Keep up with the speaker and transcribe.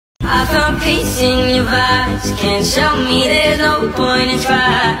I found peace in your vibes. Can't show me there's no point in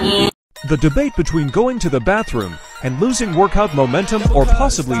trying. The debate between going to the bathroom and losing workout momentum or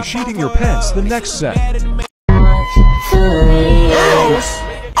possibly sheeting your pants the next set.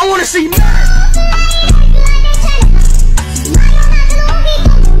 I wanna see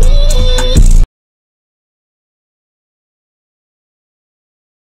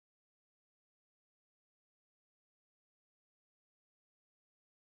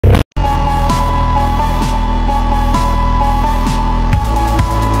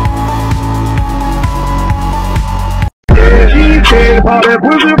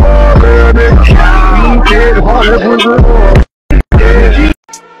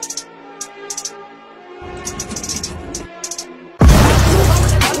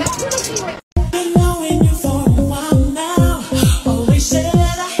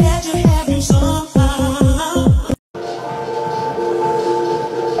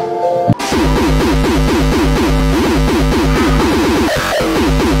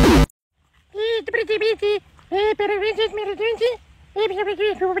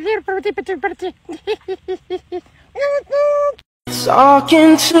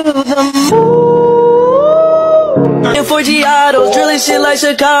talking to the moon. And for Giottos, drilling shit like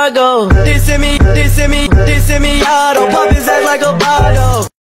Chicago. Dissing me, auto, pop his ass like a bottle.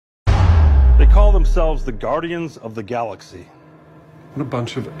 They call themselves the Guardians of the Galaxy. What a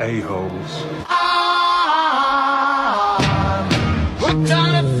bunch of a-holes. what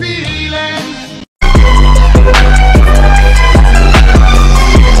kind of feeling?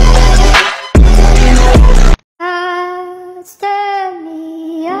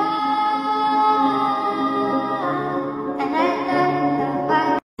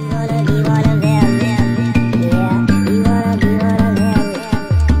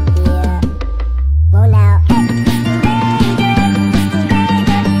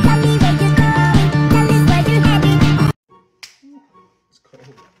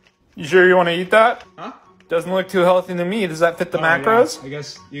 You sure you want to eat that? Huh? Doesn't look too healthy to me. Does that fit the macros? Yeah. I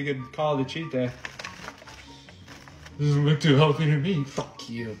guess you could call it a cheat day. Doesn't look too healthy to me. Fuck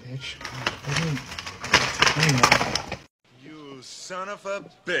you, bitch. You son of a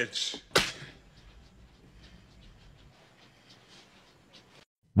bitch.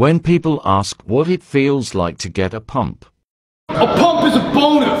 When people ask what it feels like to get a pump. A pump is a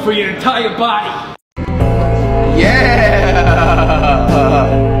boner for your entire body. Yeah!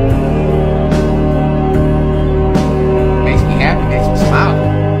 Makes me happy, makes me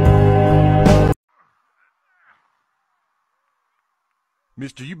smile.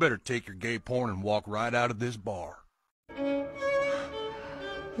 Mister, you better take your gay porn and walk right out of this bar. What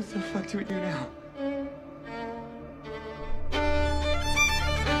the fuck do we do now?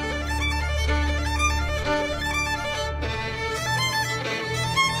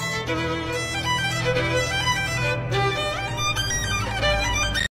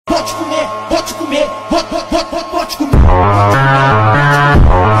 Pode comer, pode comer, pode comer.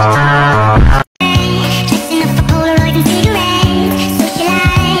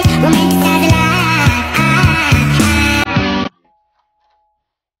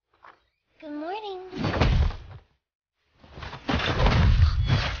 Good morning.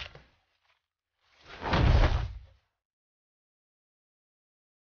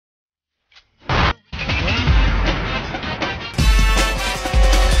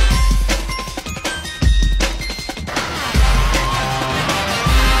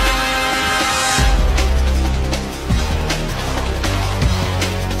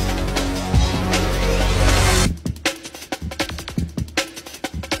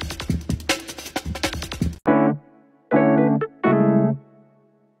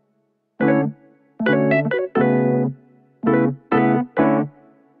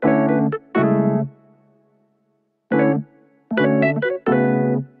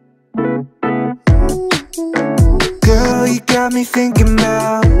 Got me thinking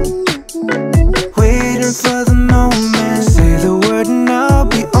about waiting for the moment. Say the word and I'll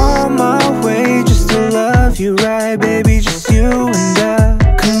be on my way just to love you right, baby, just you and I.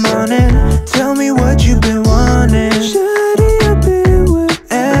 Come on and tell me what you've been wanting. Shawty, I'll be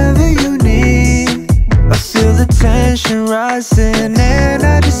whatever you need. I feel the tension rising and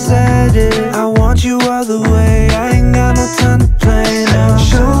I decided I want you all the way. I ain't got no time to play now.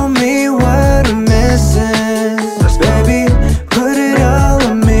 Show me what I'm missing, baby. Put it all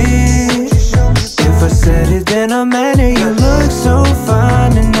on me. If I said it, then I meant it. You look so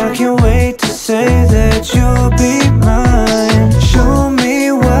fine, and I can't wait to say that you'll be mine. Show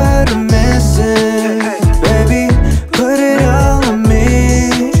me what I'm missing, baby. Put it all on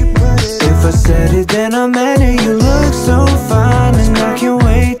me. If I said it, then I meant it. You look so fine, and I can't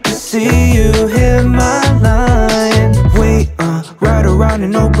wait to say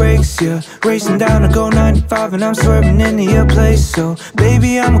You're racing down to go 95 and I'm swerving into your place. So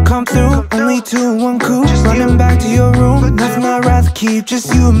baby, I'ma come through, only 2 in 1 coupe. Running back to your room, nothing I'd rather keep.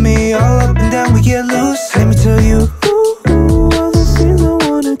 Just you and me, all up and down we get loose. Let me tell you,